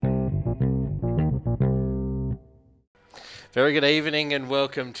Very good evening and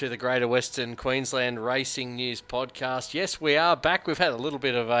welcome to the Greater Western Queensland Racing News Podcast. Yes, we are back. We've had a little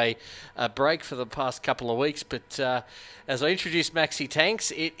bit of a break for the past couple of weeks, but as I introduce Maxi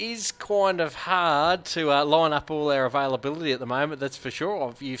Tanks, it is kind of hard to line up all our availability at the moment, that's for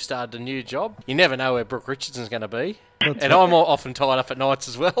sure. You've started a new job. You never know where Brooke Richardson's going to be. And I'm often tied up at nights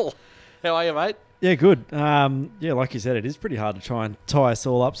as well. How are you, mate? Yeah, good. Like you said, it is pretty hard to try and tie us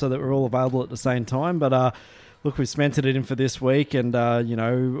all up so that we're all available at the same time, but... Look, we've cemented it in for this week, and,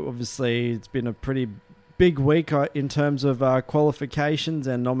 obviously it's been a pretty big week in terms of qualifications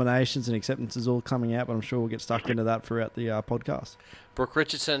and nominations and acceptances all coming out, but I'm sure we'll get stuck into that throughout the podcast. Brooke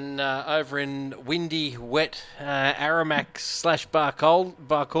Richardson over in windy, wet Aramac /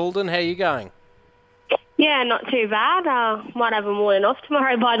 Barcaldine. How are you going? Yeah, not too bad. Might have a morning off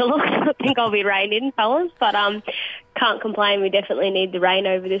tomorrow by the looks. I think I'll be raining, fellas, but can't complain. We definitely need the rain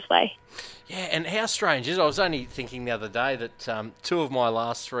over this way. Yeah, and how strange is it? I was only thinking the other day that two of my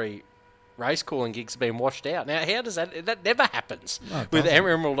last three race calling gigs have been washed out. Now, how does that... That never happens. With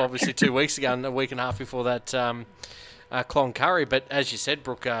Emerald, obviously, 2 weeks ago and a week and a half before that Cloncurry. But as you said,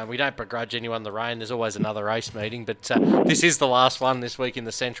 Brooke, we don't begrudge anyone the rain. There's always another race meeting. But this is the last one this week in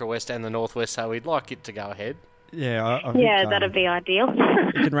the Central West and the Northwest, so we'd like it to go ahead. Yeah, I think, that'd be ideal.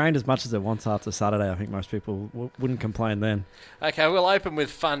 It can rain as much as it wants after Saturday. I think most people wouldn't complain then. Okay, we'll open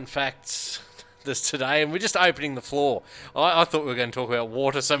with fun facts this today, and we're just opening the floor. I thought we were going to talk about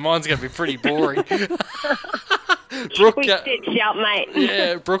water, so mine's going to be pretty boring. Brooke, we stitched up, mate.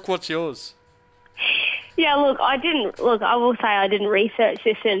 Yeah, Brooke, what's yours? Yeah, look, I will say I didn't research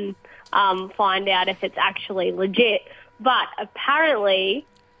this and find out if it's actually legit, but apparently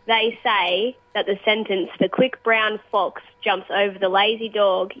they say that the sentence, "the quick brown fox jumps over the lazy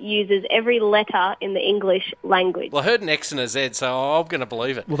dog," uses every letter in the English language. Well, I heard an X and a Z, so I'm going to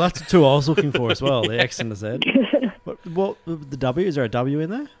believe it. Well, that's the two I was looking for as well, the X and the Z. What the W? Is there a W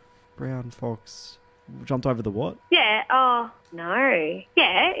in there? Brown fox jumped over the what? Yeah, no.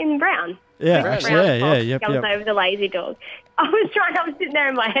 Yeah, in brown. Yeah, Brown actually, fox yep. jumps over the lazy dog. I was sitting there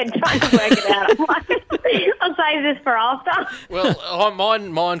in my head trying to work it out. I'm like, I'll save this for after. Well,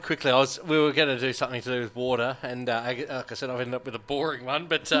 mine quickly. We were going to do something to do with water, and like I said, I've ended up with a boring one.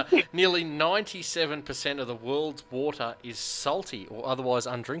 But nearly 97% of the world's water is salty or otherwise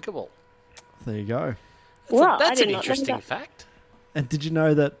undrinkable. There you go. That's an interesting fact. And did you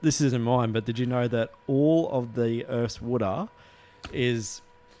know that, this isn't mine, but did you know that all of the Earth's water is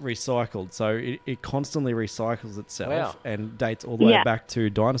recycled? So it constantly recycles itself and dates all the way back to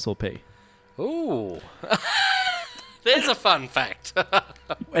dinosaur pee. Ooh. There's a fun fact.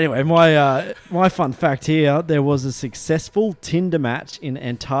 Anyway, my fun fact here, there was a successful Tinder match in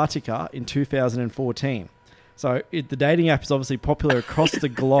Antarctica in 2014. So the dating app is obviously popular across the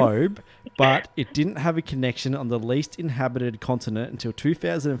globe, but it didn't have a connection on the least inhabited continent until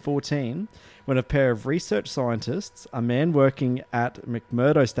 2014, when a pair of research scientists, a man working at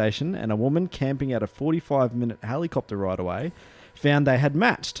McMurdo Station and a woman camping at a 45-minute helicopter ride away, found they had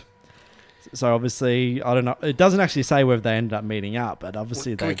matched. So obviously, I don't know, it doesn't actually say whether they ended up meeting up, but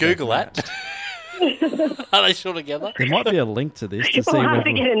obviously Can we Google that? Are they still together? There might be a link to this to see We'll have whether...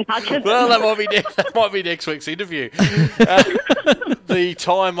 to get in touch with Well, them. that might be next week's interview. The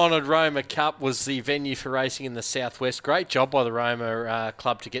time-honoured Roma Cup was the venue for racing in the southwest. Great job by the Roma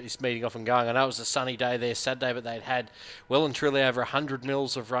club to get this meeting off and going. I know it was a sunny day there Saturday, but they'd had well and truly over 100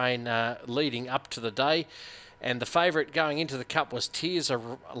 mils of rain leading up to the day. And the favourite going into the Cup was Tears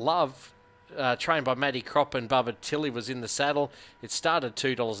of Love, trained by Matty Crop, and Bubba Tilley was in the saddle. It started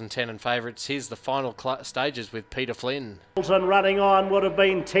 $2.10 in favourites. Here's the final stages with Peter Flynn. And running on would have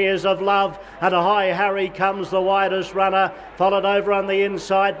been Tears of Love, and a High Harry comes the widest runner, followed over on the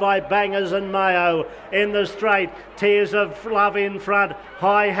inside by Bangers and Mayo. In the straight, Tears of Love in front,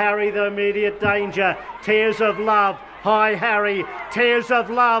 High Harry the immediate danger, Tears of Love, High Harry, Tears of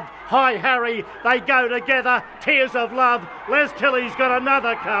Love, High Harry, they go together, Tears of Love, Les Tilley's got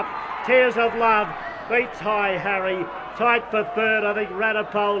another cup, Tears of Love beats High Harry, tight for third, I think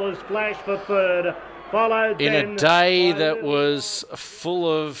Radipola's flash for third, followed in then a day that was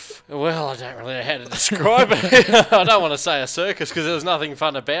full of, well, I don't really know how to describe it. I don't want to say a circus because there was nothing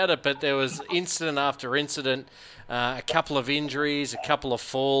fun about it, but there was incident after incident, a couple of injuries, a couple of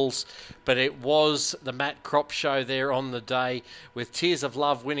falls, but it was the Matt Crop show there on the day, with Tears of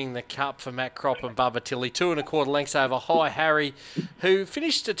Love winning the cup for Matt Crop and Bubba Tilley, 2 1/4 lengths over High Harry, who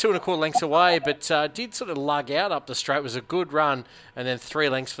finished at 2 1/4 lengths away, but did sort of lug out up the straight. It was a good run, and then 3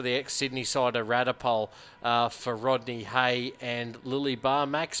 lengths for the ex-Sydney sider Radipole for Rodney Hay and Lily Bar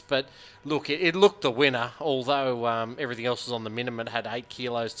Max. But look, it looked the winner, although everything else was on the minimum. It had 8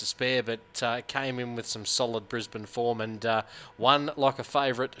 kilos to spare, but came in with some solid Brisbane in form and won like a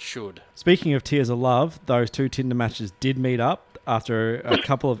favourite should. Speaking of Tears of Love, those two Tinder matches did meet up after a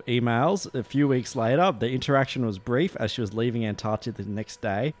couple of emails. A few weeks later, the interaction was brief as she was leaving Antarctica the next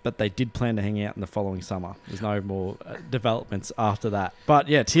day, but they did plan to hang out in the following summer. There's no more developments after that. But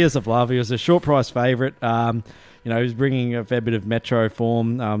yeah, Tears of Love, he was a short price favourite. He was bringing a fair bit of metro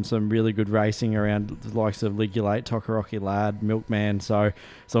form, some really good racing around the likes of Ligulate, Tokoroki Lad, Milkman. So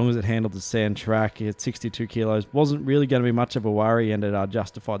as long as it handled the sand track, at 62 kilos, wasn't really going to be much of a worry, and it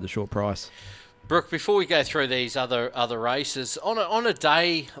justified the short price. Brooke, before we go through these other races, on a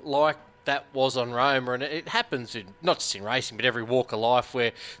day like that was on Roma, and it happens not just in racing, but every walk of life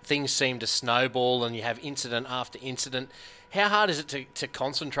where things seem to snowball and you have incident after incident, how hard is it to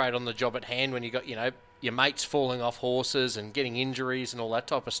concentrate on the job at hand when you got, your mates falling off horses and getting injuries and all that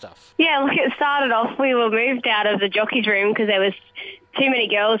type of stuff? Yeah, look, it started off, we were moved out of the jockey's room because there was too many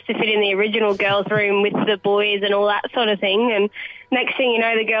girls to fit in the original girls' room with the boys and all that sort of thing. And next thing you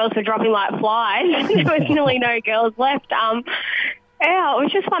know, the girls were dropping like flies. There was nearly no girls left. Yeah, it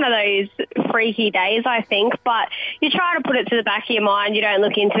was just one of those freaky days, I think. But you try to put it to the back of your mind. You don't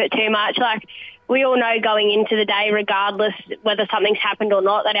look into it too much. Like, we all know going into the day, regardless whether something's happened or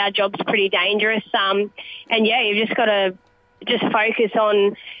not, that our job's pretty dangerous. And yeah, you've just got to just focus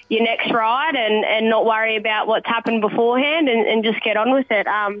on your next ride and not worry about what's happened beforehand and just get on with it.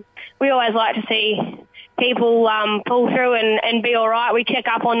 We always like to see people pull through and be all right. We check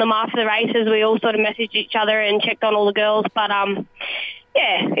up on them after the races. We all sort of messaged each other and checked on all the girls. But,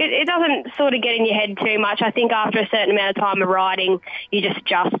 yeah, it doesn't sort of get in your head too much. I think after a certain amount of time of riding, you just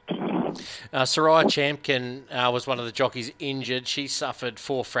adjust. Soraya Champkin was one of the jockeys injured. She suffered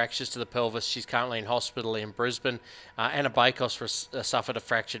 4 fractures to the pelvis. She's currently in hospital in Brisbane. Anna Bakos suffered a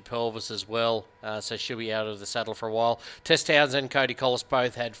fractured pelvis as well, so she'll be out of the saddle for a while. Tess Townsend and Cody Collis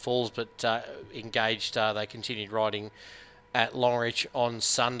both had falls, but engaged. They continued riding at Longreach on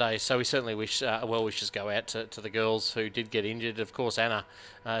Sunday. So we certainly wish well wishes go out to the girls who did get injured. Of course, Anna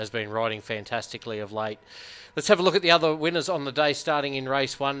has been riding fantastically of late. Let's have a look at the other winners on the day. Starting in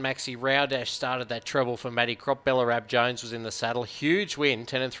race 1, Maxi Rowdash started that treble for Maddie Crop. Bella Rab Jones was in the saddle. Huge win,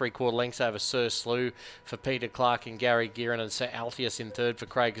 10 3/4 lengths over Sir Slew for Peter Clark and Gary Guerin, and Sir Altius in third for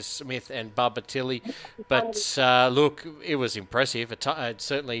Craig Smith and Bubba Tilley. But look, it was impressive. It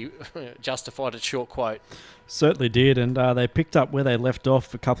certainly justified its short quote. Certainly did, and they picked up where they left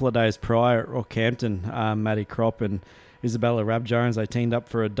off a couple of days prior at Rockhampton. Maddie Crop and Isabella Rab Jones, they teamed up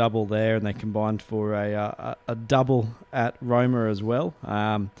for a double there, and they combined for a double at Roma as well.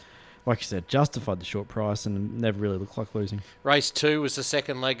 Like you said, justified the short price and never really looked like losing. Race 2 was the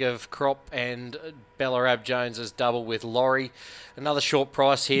second leg of Crop and Bella Rab Jones's double with Laurie. Another short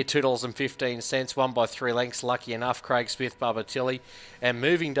price here, $2.15, won by 3 lengths. Lucky enough, Craig Smith, Bubba Tilley. And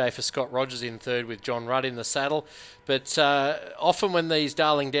moving day for Scott Rogers in third with John Rudd in the saddle. But often when these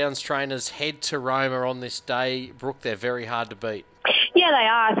Darling Downs trainers head to Roma on this day, Brooke, they're very hard to beat. Yeah, they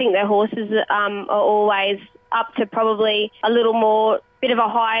are. I think their horses are always up to probably a little more, bit of a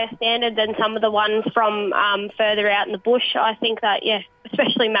higher standard than some of the ones from further out in the bush. I think that, yeah,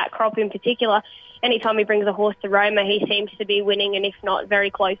 especially Matt Crop in particular, anytime he brings a horse to Roma, he seems to be winning, and if not,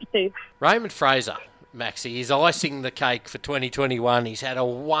 very close to. Raymond Fraser, Maxie, he's icing the cake for 2021. He's had a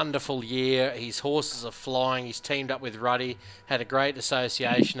wonderful year. His horses are flying. He's teamed up with Ruddy, had a great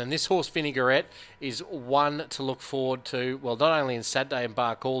association. And this horse, Vinaigrette, is one to look forward to, well, not only in Saturday in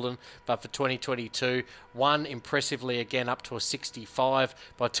Barcaldine, but for 2022. Won impressively again up to a 65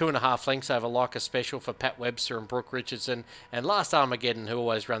 by 2.5 lengths over Like a Special for Pat Webster and Brooke Richardson. And Last Armageddon, who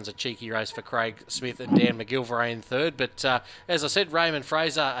always runs a cheeky race for Craig Smith and Dan McGilvray in third. But as I said, Raymond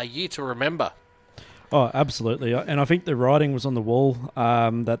Fraser, a year to remember. Oh, absolutely. And I think the writing was on the wall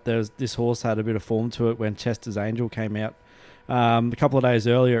that this horse had a bit of form to it when Chester's Angel came out a couple of days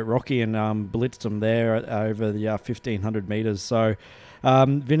earlier at Rocky and blitzed him there over the 1,500 metres. So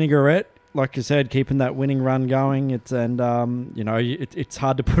Vinaigrette, like you said, keeping that winning run going. It's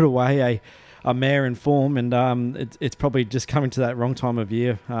hard to put away a mare in form, and it's probably just coming to that wrong time of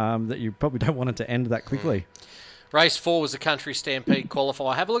year that you probably don't want it to end that quickly. Race 4 was the Country Stampede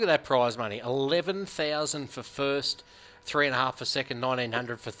qualifier. Have a look at that prize money. $11,000 for first, 3.5 for second,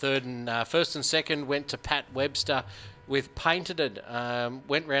 1,900 for third. And first and second went to Pat Webster with Painted.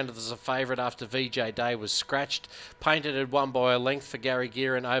 Went round as a favourite after VJ Day was scratched. Painted won by a length for Gary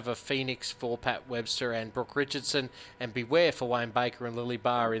Guerin over Phoenix for Pat Webster and Brooke Richardson. And Beware for Wayne Baker and Lily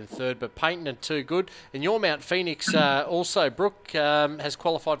Barr in third. But Painted too good. And your Mount Phoenix also, Brooke, has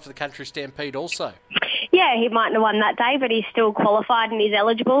qualified for the Country Stampede also. Yeah, yeah, he mightn't have won that day, but he's still qualified and he's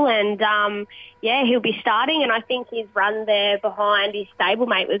eligible. And, yeah, he'll be starting. And I think his run there behind his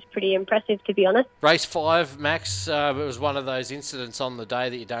stablemate was pretty impressive, to be honest. Race 5, Max, it was one of those incidents on the day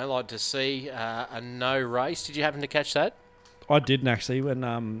that you don't like to see, a no race. Did you happen to catch that? I didn't actually. When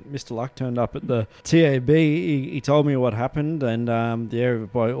Mr. Luck turned up at the TAB, he told me what happened, and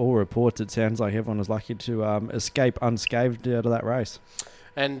by all reports, it sounds like everyone was lucky to escape unscathed out of that race.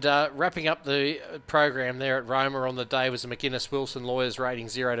 And wrapping up the program there at Roma on the day was a McGuinness Wilson Lawyers rating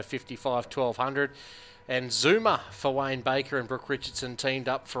 0 to 55, 1200. And Zuma for Wayne Baker and Brooke Richardson teamed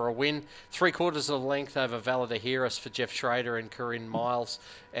up for a win. 3/4 of the length over Valadahiris for Jeff Schrader and Corinne Miles.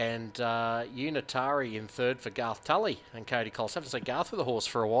 And Unitari in third for Garth Tully and Cody Coles. I haven't seen Garth with a horse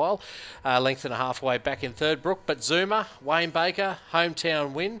for a while. Length and a half away back in third, Brooke. But Zuma, Wayne Baker,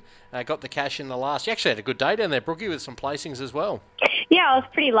 hometown win. Got the cash in the last. You actually had a good day down there, Brookie, with some placings as well. Yeah, I was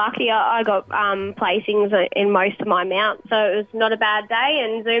pretty lucky. I got placings in most of my mounts, so it was not a bad day,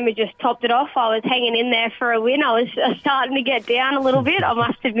 and Zuma just topped it off. I was hanging in there for a win. I was starting to get down a little bit, I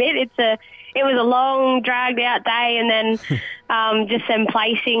must admit. It was a long, dragged-out day, and then just some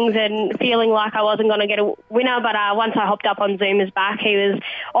placings and feeling like I wasn't going to get a winner. But once I hopped up on Zuma's back, he was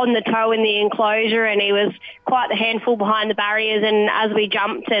on the toe in the enclosure, and he was quite the handful behind the barriers. And as we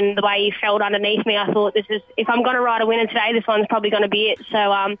jumped and the way he felt underneath me, I thought, if I'm going to ride a winner today, this one's probably going to be it.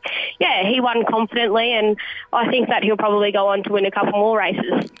 So, yeah, he won confidently, and I think that he'll probably go on to win a couple more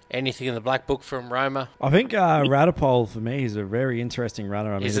races. Anything in the black book from Roma? I think Radipole, for me, is a very interesting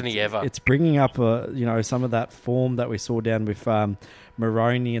runner. I mean, Isn't he ever? It's bringing up, some of that form that we saw down with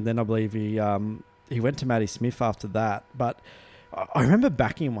Maroney, and then I believe he went to Matty Smith after that. But I remember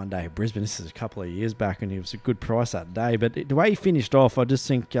backing him one day at Brisbane. This is a couple of years back, and he was a good price that day. But the way he finished off, I just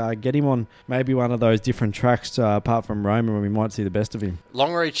think get him on maybe one of those different tracks apart from Roma, where we might see the best of him.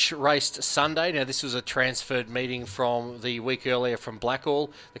 Longreach raced Sunday. Now, this was a transferred meeting from the week earlier from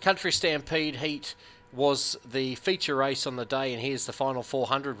Blackall. The Country Stampede Heat was the feature race on the day, and here's the final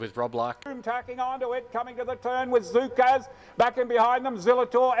 400 with Rob Lark. Tacking onto it, coming to the turn with Zukaz, back in behind them,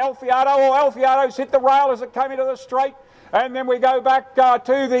 Zillator, Alfiado's hit the rail as it came into the straight. And then we go back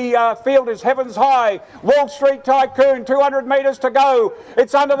to the field is Heavens High. Wall Street Tycoon, 200 metres to go.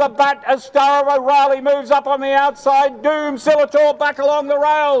 It's under the bat as Star of O'Reilly moves up on the outside. Doom, Zillator back along the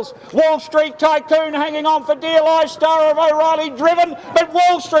rails. Wall Street Tycoon hanging on for dear life. Star of O'Reilly driven, but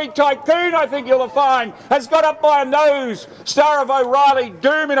Wall Street Tycoon, I think you'll find, has got up by a nose. Star of O'Reilly,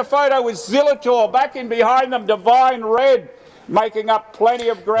 Doom in a photo with Zillator back in behind them. Divine Red making up plenty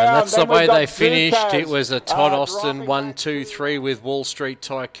of ground. And that's then the way they Zukaz, finished. It was a Todd Austin 1-2-3 with Wall Street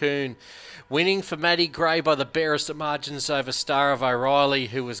Tycoon. Winning for Matty Gray by the barest of margins over Star of O'Reilly,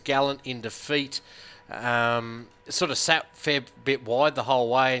 who was gallant in defeat. Sort of sat a fair bit wide the whole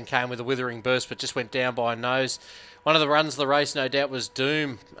way and came with a withering burst, but just went down by a nose. One of the runs of the race, no doubt, was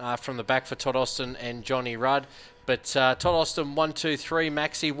Doom from the back for Todd Austin and Johnny Rudd. But Todd Austin 1-2-3,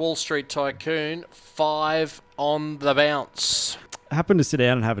 Maxi, Wall Street Tycoon 5 on the bounce. I happened to sit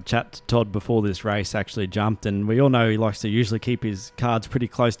down and have a chat to Todd before this race actually jumped, and we all know he likes to usually keep his cards pretty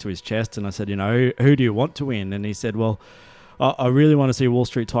close to his chest. And I said, who do you want to win? And he said, well, I really want to see Wall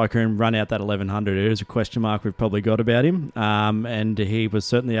Street Tycoon run out that 1100. It is a question mark we've probably got about him, and he was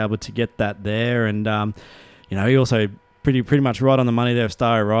certainly able to get that there. And he also pretty much right on the money there of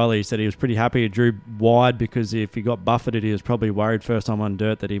Star O'Reilly. He said he was pretty happy he drew wide, because if he got buffeted, he was probably worried first time on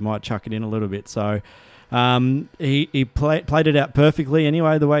dirt that he might chuck it in a little bit. So he played it out perfectly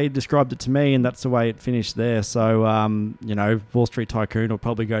anyway, the way he described it to me, and that's the way it finished there. So, Wall Street Tycoon will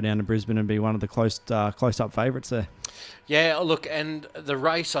probably go down to Brisbane and be one of the close-up favourites there. Yeah, look, and the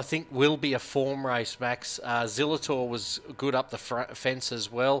race, I think, will be a form race, Max. Zillator was good up the fence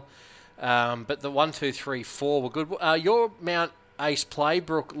as well. But the 1, 2, 3, 4 were good. Your Mount Ace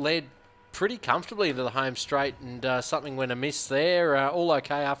Playbrook led pretty comfortably into the home straight, and something went amiss there. All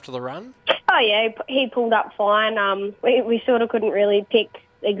okay after the run? Oh, yeah, he pulled up fine. We sort of couldn't really pick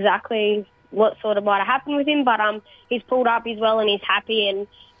exactly what sort of might have happened with him, but he's pulled up, he's well, and he's happy, and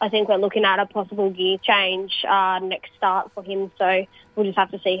I think we're looking at a possible gear change next start for him, so we'll just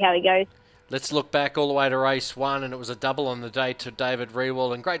have to see how he goes. Let's look back all the way to race 1, and it was a double on the day to David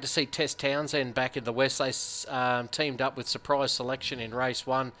Rewald. And great to see Tess Townsend back in the West. They teamed up with Surprise Selection in race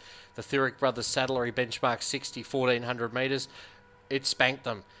 1. The Thurick Brothers Saddlery benchmark 60, 1,400 metres. It spanked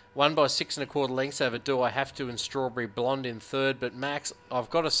them. Won by 6 1/4 lengths over Do I Have To and Strawberry Blonde in third. But Max, I've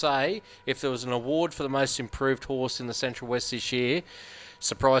got to say, if there was an award for the most improved horse in the Central West this year,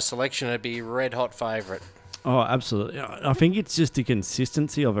 Surprise Selection would be red hot favourite. Oh, absolutely. I think it's just the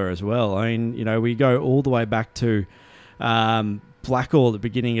consistency of her as well. I mean, we go all the way back to Blackall at the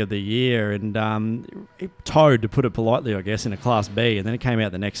beginning of the year and it towed, to put it politely, I guess, in a Class B, and then it came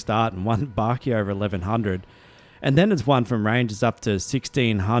out the next start and won Barkey over 1100. And then it's won from ranges up to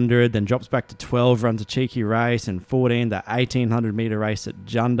 1600, then drops back to 12, runs a cheeky race, and 14, the 1800 metre race at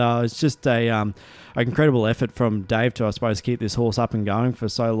Junda. It's just an incredible effort from Dave to, I suppose, keep this horse up and going for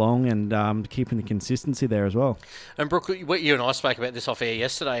so long and keeping the consistency there as well. And Brooke, you and I spoke about this off air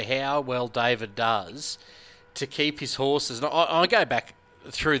yesterday, how well David does to keep his horses. And I go back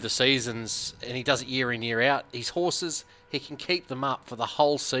through the seasons, and he does it year in, year out. His horses, he can keep them up for the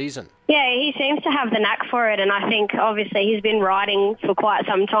whole season. Yeah, he seems to have the knack for it, and I think obviously he's been riding for quite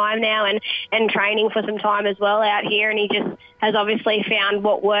some time now and training for some time as well out here, and he just has obviously found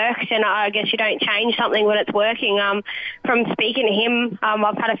what works, and I guess you don't change something when it's working. From speaking to him,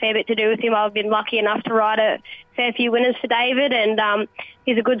 I've had a fair bit to do with him. I've been lucky enough to ride a fair few winners for David, and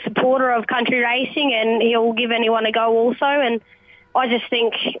he's a good supporter of country racing, and he'll give anyone a go also, and I just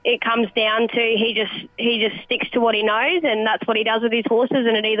think it comes down to he just sticks to what he knows, and that's what he does with his horses,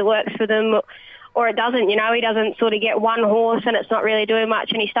 and it either works for them or it doesn't. You know, he doesn't sort of get one horse and it's not really doing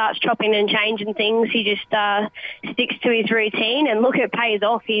much and he starts chopping and changing things. He just sticks to his routine, and look, it pays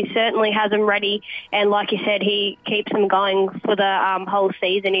off. He certainly has them ready, and like you said, he keeps them going for the whole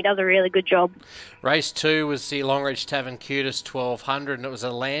season. He does a really good job. Race 2 was the Longreach Tavern Cutis 1200, and it was a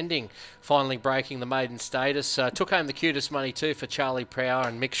landing, finally breaking the maiden status. Took home the cutest money too for Charlie Prower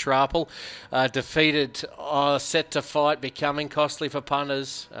and Mick Schrappel. Defeated, set to fight, becoming costly for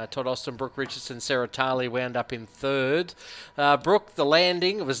punters. Todd Austin, Brooke Richardson, Sarah Tarley wound up in third. Brooke, the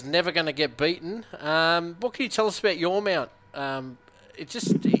landing, was never going to get beaten. What can you tell us about your mount?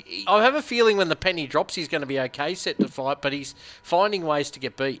 I have a feeling when the penny drops, he's going to be okay set to fight, but he's finding ways to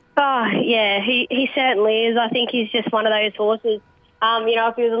get beat. Oh, yeah, he certainly is. I think he's just one of those horses.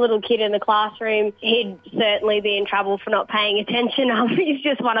 If he was a little kid in the classroom, he'd certainly be in trouble for not paying attention. He's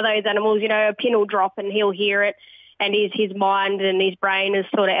just one of those animals, a pin will drop and he'll hear it, and his mind and his brain is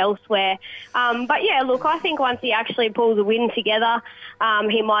sort of elsewhere. But yeah, look, I think once he actually pulls a win together,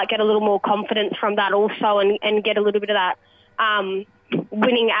 he might get a little more confidence from that also, and get a little bit of that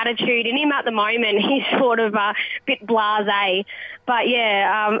winning attitude in him. At the moment, he's sort of a bit blasé. But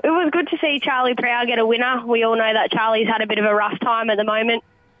yeah, it was good to see Charlie Prower get a winner. We all know that Charlie's had a bit of a rough time at the moment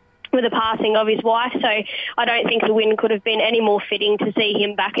with the passing of his wife, so I don't think the win could have been any more fitting to see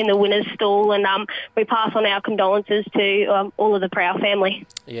him back in the winner's stall, and we pass on our condolences to all of the Prower family.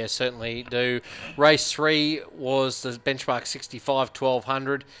 Yeah, certainly do. Race 3 was the benchmark 65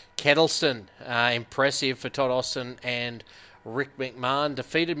 1200. Kettleston, impressive for Todd Austin and Rick McMahon.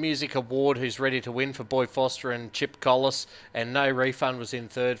 Defeated Music Award, who's ready to win, for Boy Foster and Chip Collis, and No Refund was in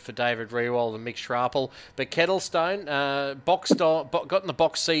third for David Rewald and Mick Schrappel. But Kettlestone got in the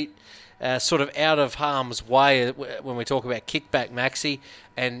box seat, sort of out of harm's way when we talk about kickback Maxi,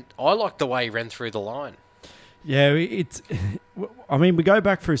 and I like the way he ran through the line. Yeah, we go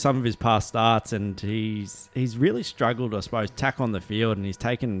back through some of his past starts, and he's really struggled, I suppose, tack on the field, and he's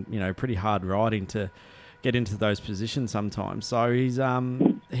taken pretty hard riding to get into those positions sometimes. So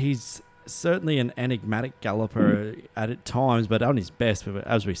he's certainly an enigmatic galloper at times, but on his best,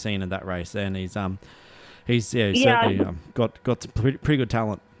 as we've seen in that race. And he's certainly got some pretty good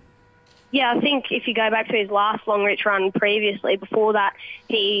talent. Yeah, I think if you go back to his last Longreach run previously, before that,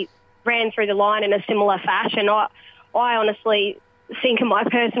 he ran through the line in a similar fashion. I honestly think, in my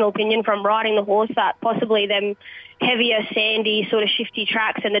personal opinion, from riding the horse, that possibly them heavier, sandy, sort of shifty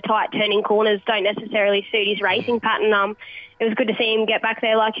tracks and the tight turning corners don't necessarily suit his racing pattern. It was good to see him get back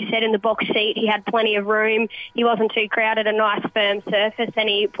there, like you said, in the box seat. He had plenty of room. He wasn't too crowded, a nice firm surface, and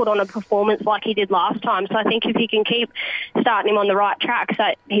he put on a performance like he did last time. So I think if he can keep starting him on the right tracks,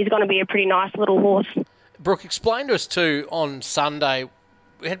 that he's going to be a pretty nice little horse. Brooke, explain to us too, on Sunday,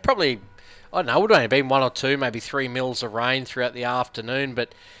 we had probably, I don't know, it would have only been 1 or 2, maybe 3 mils of rain throughout the afternoon,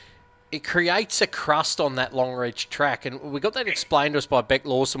 but it creates a crust on that Longreach track, and we got that explained to us by Beck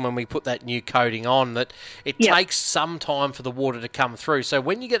Lawson when we put that new coating on, that it takes some time for the water to come through. So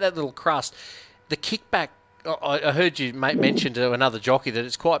when you get that little crust, the kickback, I heard you mention to another jockey that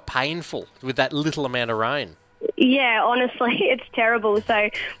it's quite painful with that little amount of rain. Yeah, honestly, it's terrible. So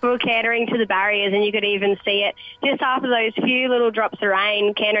we were cantering to the barriers, and you could even see it just after those few little drops of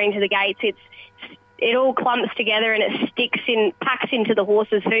rain, cantering to the gates. It all clumps together and it packs into the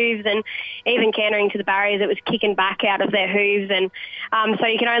horse's hooves, and even cantering to the barriers, it was kicking back out of their hooves. And so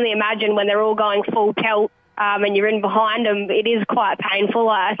you can only imagine when they're all going full pelt, and you're in behind them, it is quite painful.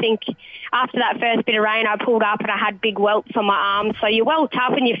 I think after that first bit of rain, I pulled up and I had big welts on my arms. So you welt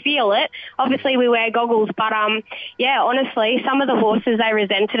up and you feel it. Obviously, we wear goggles, but yeah, honestly, some of the horses, they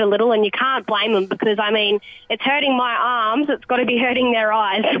resented a little, and you can't blame them because, I mean, it's hurting my arms. It's got to be hurting their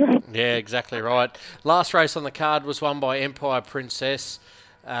eyes. Yeah, exactly right. Last race on the card was won by Empire Princess.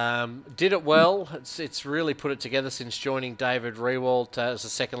 Did it well. It's really put it together since joining David Rewalt as a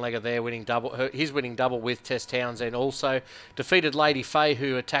second legger there, winning double. He's winning double with Tess Townsend. Also defeated Lady Faye,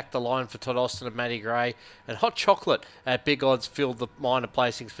 who attacked the line for Todd Austin and Maddie Gray. And Hot Chocolate at big odds filled the minor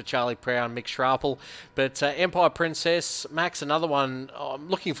placings for Charlie Prow and Mick Shrapple. But Empire Princess, Max, another one I'm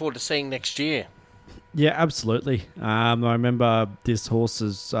looking forward to seeing next year. Yeah, absolutely. I remember this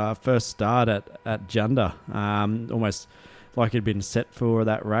horse's first start at Junda, almost like it had been set for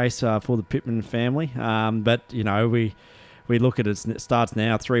that race for the Pittman family. But, you know, we look at its starts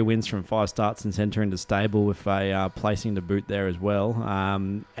now, 3 wins from 5 starts since entering the stable with a placing to boot there as well.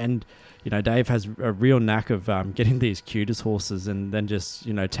 And, you know, Dave has a real knack of getting these cutest horses and then just,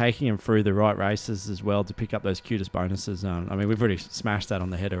 you know, taking them through the right races as well to pick up those cutest bonuses. I mean, we've already smashed that on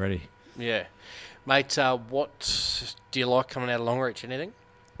the head already. Yeah. Mate, what do you like coming out of Longreach? Anything?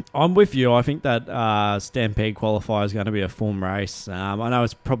 I'm with you. I think that Stampede qualifier is going to be a form race. I know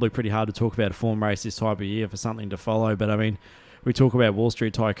it's probably pretty hard to talk about a form race this time of year for something to follow, but I mean, we talk about Wall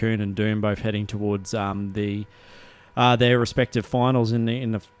Street Tycoon and Doom both heading towards their respective finals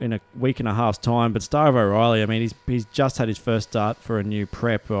in a week and a half's time. But Star of O'Reilly, I mean, he's just had his first start for a new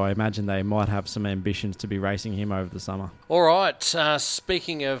prep. I imagine they might have some ambitions to be racing him over the summer. All right.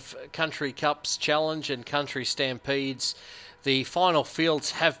 Speaking of Country Cups Challenge and Country Stampedes, the final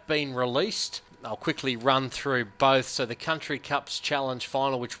fields have been released. I'll quickly run through both. So the Country Cups Challenge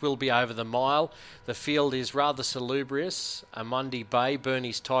final, which will be over the mile. The field is Rather Salubrious, Amundi Bay,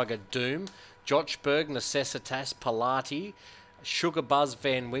 Bernie's Tiger Doom, Jochberg, Necessitas, Pilati, Sugar Buzz,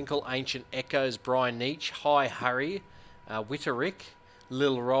 Van Winkle, Ancient Echoes, Brian Nietzsche, High Hurry, Witterick,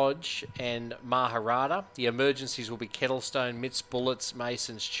 Lil Rog and Maharata. The emergencies will be Kettlestone, Mitts Bullets,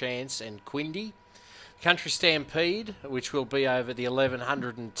 Mason's Chance and Quindy. Country Stampede, which will be over the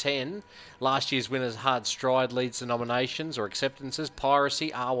 1110. Last year's winners Hard Stride leads the nominations or acceptances.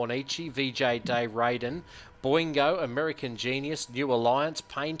 Piracy, Arwanichi, VJ Day Raiden, Boingo, American Genius, New Alliance,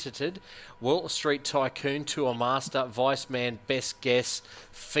 Painted, Wall Street Tycoon, Tour Master, Viceman, Best Guess,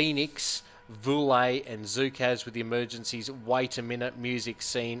 Phoenix, Voulet and Zukaz with the emergencies, Wait a Minute, Music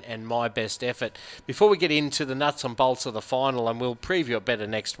Scene and My Best Effort. Before we get into the nuts and bolts of the final, and we'll preview it better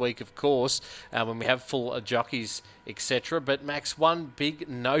next week, of course, when we have full jockeys, etc. But Max, one big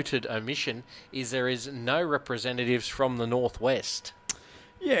noted omission is there is no representatives from the Northwest.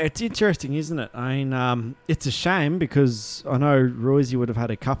 Yeah, it's interesting, isn't it? I mean, it's a shame because I know Royce would have had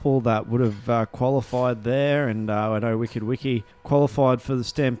a couple that would have qualified there, and I know Wicked Wiki qualified for the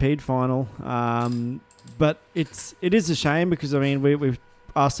Stampede final. But it is a shame because, I mean, we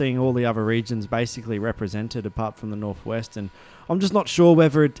are seeing all the other regions basically represented apart from the Northwest, and I'm just not sure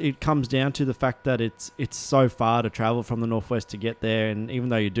whether it comes down to the fact that it's so far to travel from the Northwest to get there, and even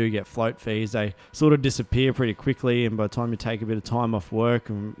though you do get float fees, they sort of disappear pretty quickly, and by the time you take a bit of time off work,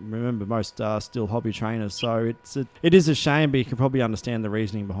 and remember most are still hobby trainers, so it is a shame, but you can probably understand the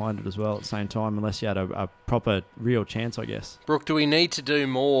reasoning behind it as well at the same time, unless you had a proper real chance, I guess. Brooke, do we need to do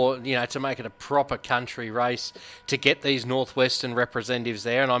more, to make it a proper country race to get these Northwestern representatives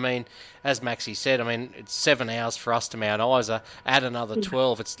there? And I mean, as Maxie said, I mean, it's 7 hours for us to Mount Isa. Add another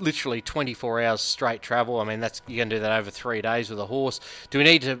 12. It's literally 24 hours straight travel. I mean, you can do that over 3 days with a horse. Do we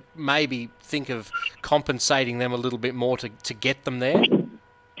need to maybe think of compensating them a little bit more to get them there?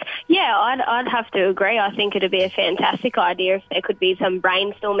 Yeah, I'd have to agree. I think it'd be a fantastic idea if there could be some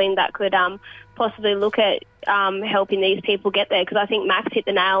brainstorming that could possibly look at helping these people get there, because I think Max hit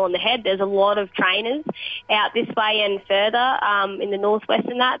the nail on the head. There's a lot of trainers out this way and further in the Northwest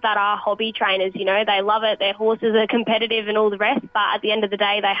and that are hobby trainers. You know, they love it. Their horses are competitive and all the rest, but at the end of the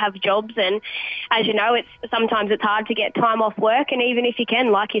day, they have jobs. And as you know, sometimes it's hard to get time off work. And even if you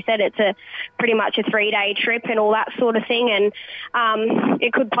can, like you said, it's pretty much a 3-day trip and all that sort of thing. And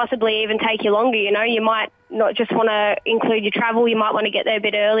it could possibly even take you longer. You know, you might not just want to include your travel, you might want to get there a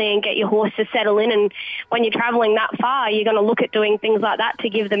bit early and get your horse to settle in. And when you're travelling that far, you're going to look at doing things like that to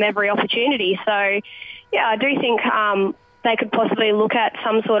give them every opportunity. So, yeah, I do think they could possibly look at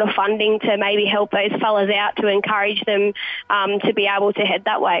some sort of funding to maybe help those fellas out to encourage them to be able to head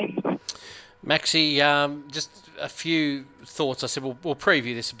that way. Maxie, just a few thoughts. I said we'll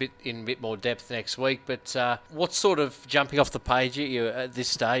preview this in a bit more depth next week, but what's sort of jumping off the page at you at this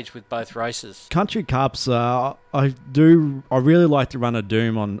stage with both races? Country Cups, I really like to run a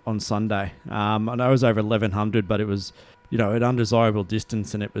Doom on Sunday. I know it was over 1100, but it was, an undesirable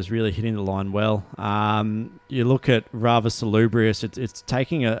distance, and it was really hitting the line well. You look at Rather Salubrious, it's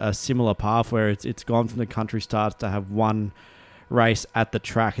taking a similar path where it's gone from the country starts to have one race at the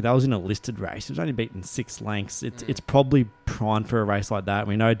track. That was in a listed race. It was only beaten 6 lengths. It's probably primed for a race like that.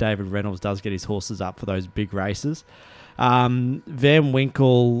 We know David Reynolds does get his horses up for those big races. Van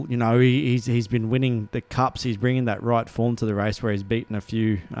Winkle, he's been winning the Cups. He's bringing that right form to the race where he's beaten a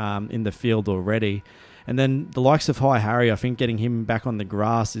few in the field already. And then the likes of High Harry, I think getting him back on the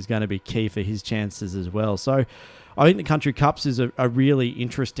grass is going to be key for his chances as well. So I think the Country Cups is a really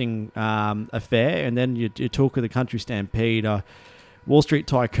interesting affair. And then you talk of the Country Stampede. Wall Street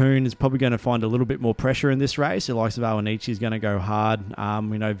Tycoon is probably going to find a little bit more pressure in this race. The likes of Awanichi is going to go hard.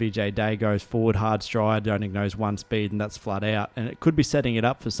 We know VJ Day goes forward hard stride, only knows one speed, and that's flat out. And it could be setting it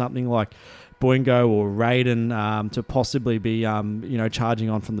up for something like Boingo or Raiden to possibly be,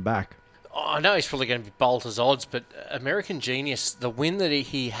 charging on from the back. I know he's probably going to be bolt as odds, but American Genius, the win that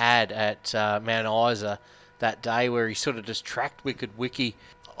he had at Mount Isa that day where he sort of just tracked Wicked Wiki,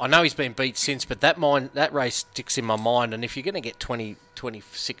 I know he's been beat since, but that race sticks in my mind, and if you're going to get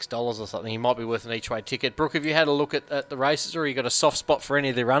 $26 or something, he might be worth an each-way ticket. Brooke, have you had a look at the races, or you got a soft spot for any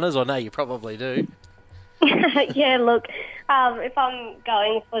of the runners? I know you probably do. Yeah, look, if I'm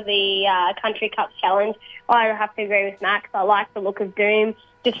going for the Country Cup Challenge, I have to agree with Max. I like the look of Doom,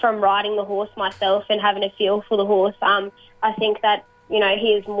 just from riding the horse myself and having a feel for the horse. I think that, he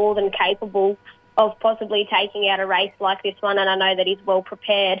is more than capable of possibly taking out a race like this one, and I know that he's well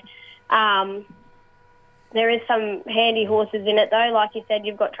prepared. There is some handy horses in it, though. Like you said,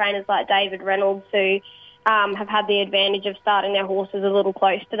 you've got trainers like David Reynolds who have had the advantage of starting their horses a little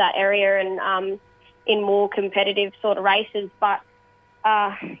close to that area and in more competitive sort of races. But,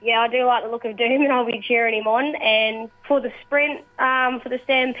 I do like the look of Doom, and I'll be cheering him on. And for the sprint, for the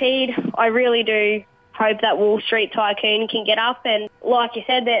Stampede, I really do hope that Wall Street Tycoon can get up. And like you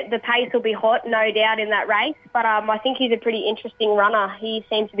said, the pace will be hot, no doubt, in that race. But I think he's a pretty interesting runner. He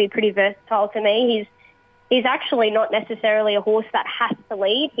seems to be pretty versatile to me. He's actually not necessarily a horse that has to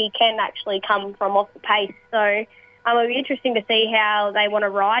lead. He can actually come from off the pace. So it'll be interesting to see how they want to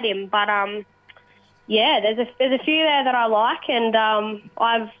ride him. But there's a few there that I like, and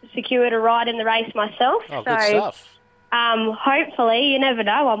I've secured a ride in the race myself. Oh, good stuff. Hopefully, you never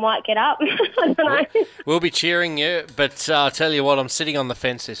know, I might get up. I don't know. We'll be cheering you, but I'll tell you what, I'm sitting on the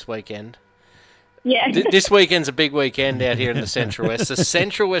fence this weekend. Yeah. This weekend's a big weekend out here in the Central West. The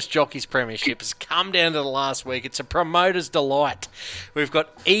Central West Jockeys Premiership has come down to the last week. It's a promoter's delight. We've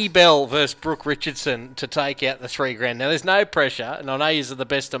got E-Bell versus Brooke Richardson to take out the $3,000. Now, there's no pressure, and I know you're the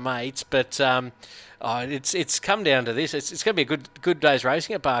best of mates, but it's come down to this. It's going to be a good day's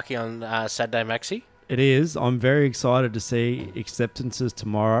racing at Barkey on Saturday, Maxie. It is. I'm very excited to see acceptances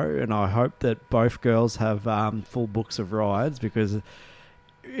tomorrow, and I hope that both girls have full books of rides, because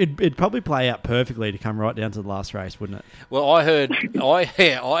it'd probably play out perfectly to come right down to the last race, wouldn't it? Well, I heard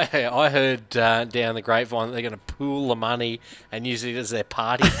down the grapevine that they're going to pool the money and use it as their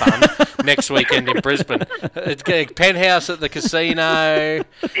party fund next weekend in Brisbane. It's a penthouse at the casino.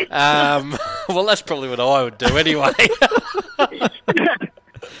 Well, that's probably what I would do anyway.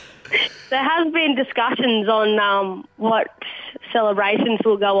 There has been discussions on what celebrations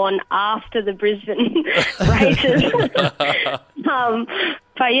will go on after the Brisbane races.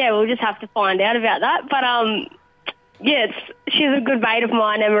 But we'll just have to find out about that. But she's a good mate of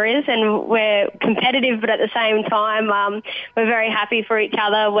mine, Emma is, and we're competitive, but at the same time, we're very happy for each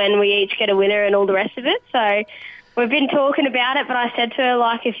other when we each get a winner and all the rest of it. So we've been talking about it, but I said to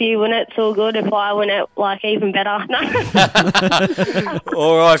her, if you win it, it's all good. If I win it, even better.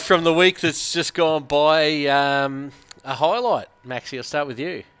 All right, from the week that's just gone by, a highlight, Maxie, I'll start with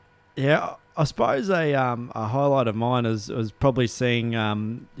you. Yeah, I suppose a highlight of mine was probably seeing,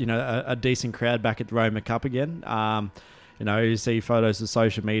 a decent crowd back at the Roma Cup again. You see photos of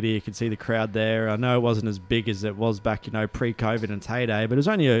social media, you can see the crowd there. I know it wasn't as big as it was back, pre-COVID in its heyday, but it was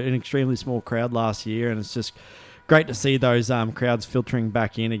only an extremely small crowd last year, and it's just great to see those crowds filtering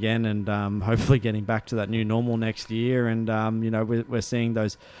back in again, and hopefully getting back to that new normal next year. And we're seeing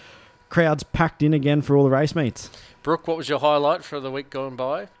those crowds packed in again for all the race meets. Brooke, what was your highlight for the week gone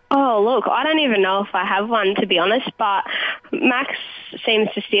by? Oh, look, I don't even know if I have one, to be honest, but Max seems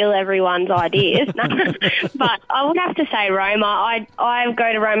to steal everyone's ideas. But I would have to say Roma. I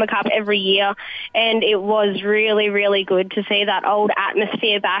go to Roma Cup every year, and it was really, really good to see that old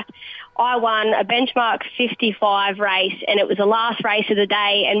atmosphere back. I won a benchmark 55 race, and it was the last race of the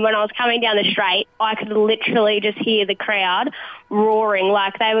day. And when I was coming down the straight, I could literally just hear the crowd roaring,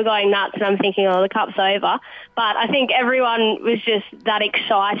 like they were going nuts. And I'm thinking, oh, the cup's over. But I think everyone was just that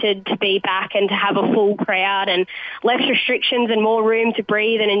excited to be back and to have a full crowd and less restrictions and more room to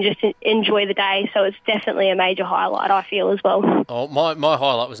breathe and just enjoy the day. So it's definitely a major highlight, I feel, as well. Oh, my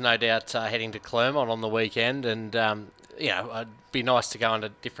highlight was no doubt heading to Clermont on the weekend, and it'd be nice to go under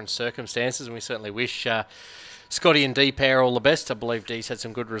different circumstances, and we certainly wish Scotty and Dee Power all the best. I believe Dee's had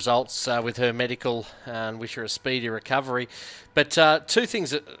some good results with her medical, and wish her a speedy recovery. But two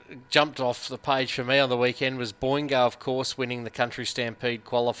things that jumped off the page for me on the weekend was Boingo, of course, winning the Country Stampede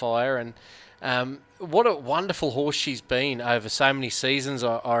qualifier, and what a wonderful horse she's been over so many seasons.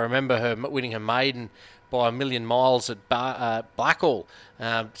 I remember her winning her maiden by 1,000,000 miles at Blackall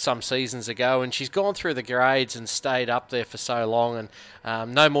some seasons ago, and she's gone through the grades and stayed up there for so long,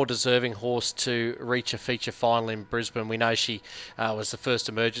 and no more deserving horse to reach a feature final in Brisbane. We know she was the first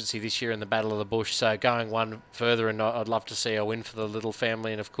emergency this year in the Battle of the Bush, so going one further, and I'd love to see her win for the Little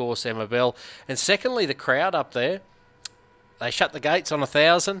family, and of course Emma Bell. And secondly, the crowd up there, they shut the gates on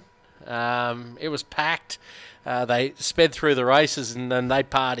 1,000. It was packed. They sped through the races and then they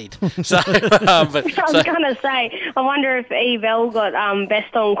partied. So, I was going to say, I wonder if Bell got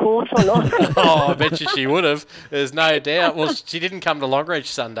best on course or not. Oh, I bet you she would have. There's no doubt. Well, she didn't come to Longreach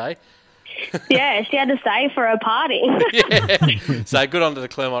Sunday. Yeah, she had to stay for a party. Yeah. So good on to the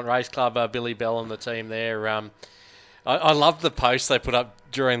Clermont Race Club, Billy Bell and the team there. I love the post they put up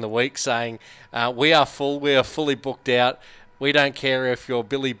during the week saying, we are full, we are fully booked out. We don't care if you're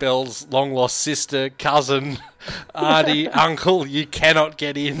Billy Bell's long-lost sister, cousin, auntie, uncle, you cannot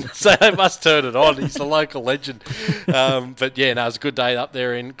get in. So they must turn it on. He's a local legend. But yeah, no, it was a good day up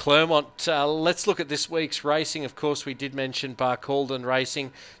there in Clermont. Let's look at this week's racing. Of course, we did mention Barcaldine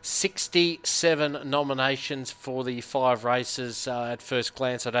Racing. 67 nominations for the 5 races. At first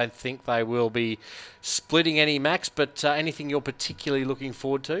glance, I don't think they will be splitting any, Max, but anything you're particularly looking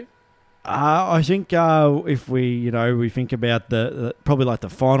forward to? I think if we think about the probably like the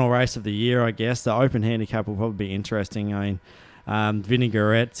final race of the year, I guess the Open Handicap will probably be interesting. I mean,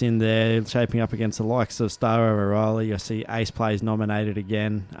 Vinegarette's in there shaping up against the likes of Star O'Reilly. I see Ace Plays nominated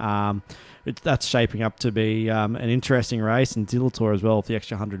again. That's shaping up to be an interesting race, and Dillator as well with the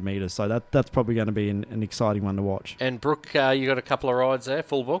extra 100 metres. So that's probably going to be an exciting one to watch. And Brooke, you got a couple of rides there,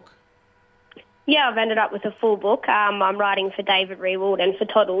 full book? Yeah, I've ended up with a full book. I'm riding for David Rewald and for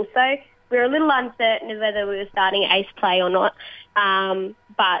Todd also. We were a little uncertain of whether we were starting Ace Play or not.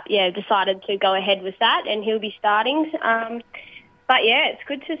 But, yeah, decided to go ahead with that, and he'll be starting. But, yeah, it's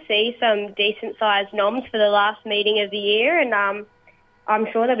good to see some decent-sized noms for the last meeting of the year, and I'm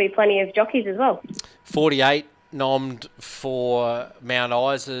sure there'll be plenty of jockeys as well. 48 nommed for Mount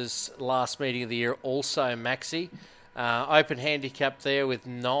Isa's last meeting of the year, also Maxi. Open handicap there with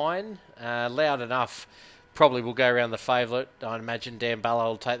 9. Loud enough. Probably will go around the favourite. I imagine Dan Ballard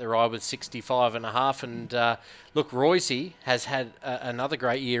will take the ride with 65.5. And look, Royce has had another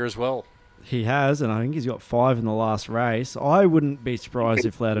great year as well. He has, and I think he's got 5 in the last race. I wouldn't be surprised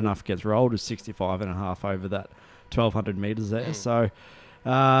if Loud Enough gets rolled with 65.5 over that 1,200 metres there. So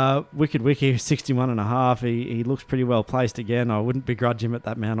Wicked Wiki, 61.5. He looks pretty well placed again. I wouldn't begrudge him at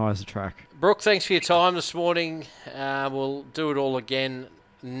that Mount Isa track. Brooke, thanks for your time this morning. We'll do it all again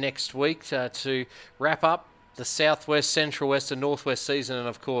next week to wrap up the Southwest, Central West and Northwest season, and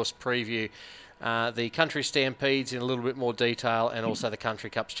of course preview the Country Stampedes in a little bit more detail, and also the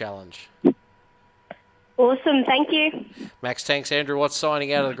Country Cups Challenge. Awesome, thank you. Max Tanks, Andrew Watts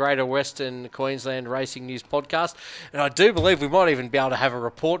signing out of the Greater Western Queensland Racing News podcast. And I do believe we might even be able to have a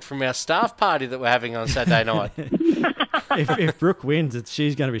report from our staff party that we're having on Saturday night. If Brooke wins,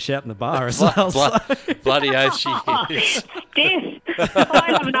 she's going to be shouting the bar as well. Bloody oath she is. Stiff. I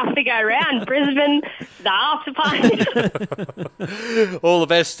don't have enough to go around. Brisbane, the after party. All the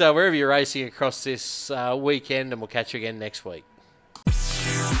best wherever you're racing across this weekend, and we'll catch you again next week.